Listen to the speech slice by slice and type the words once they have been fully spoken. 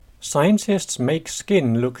Scientists make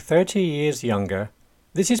skin look 30 years younger.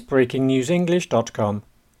 This is BreakingNewsEnglish.com.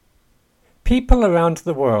 People around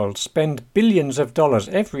the world spend billions of dollars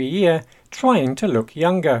every year trying to look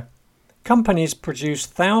younger. Companies produce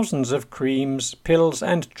thousands of creams, pills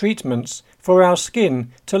and treatments for our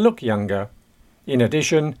skin to look younger. In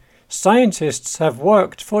addition, scientists have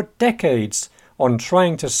worked for decades on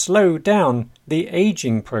trying to slow down the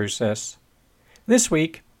aging process. This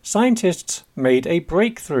week, scientists made a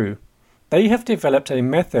breakthrough. They have developed a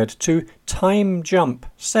method to time jump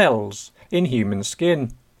cells in human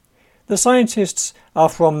skin. The scientists are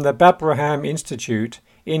from the Babraham Institute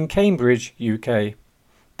in Cambridge, UK.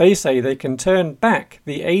 They say they can turn back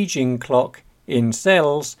the aging clock in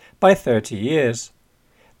cells by 30 years.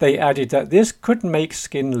 They added that this could make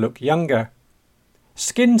skin look younger.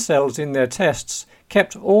 Skin cells in their tests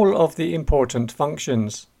kept all of the important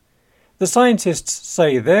functions. The scientists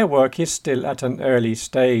say their work is still at an early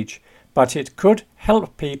stage, but it could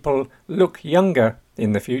help people look younger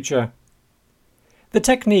in the future. The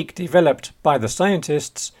technique developed by the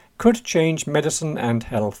scientists could change medicine and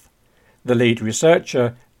health. The lead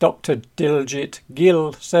researcher, Dr. Diljit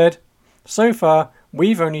Gill, said, "So far,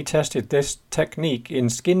 we've only tested this technique in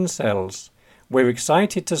skin cells. We're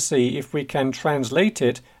excited to see if we can translate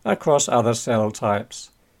it across other cell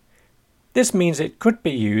types." This means it could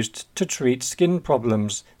be used to treat skin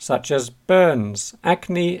problems such as burns,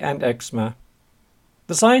 acne and eczema.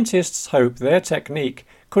 The scientists hope their technique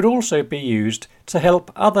could also be used to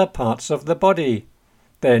help other parts of the body.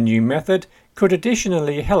 Their new method could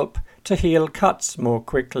additionally help to heal cuts more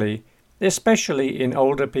quickly, especially in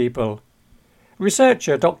older people.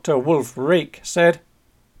 Researcher Dr. Wolf Rake said,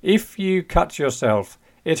 "If you cut yourself,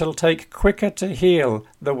 it'll take quicker to heal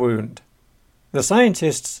the wound." The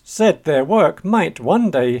scientists said their work might one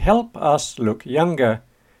day help us look younger.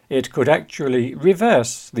 It could actually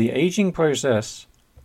reverse the aging process.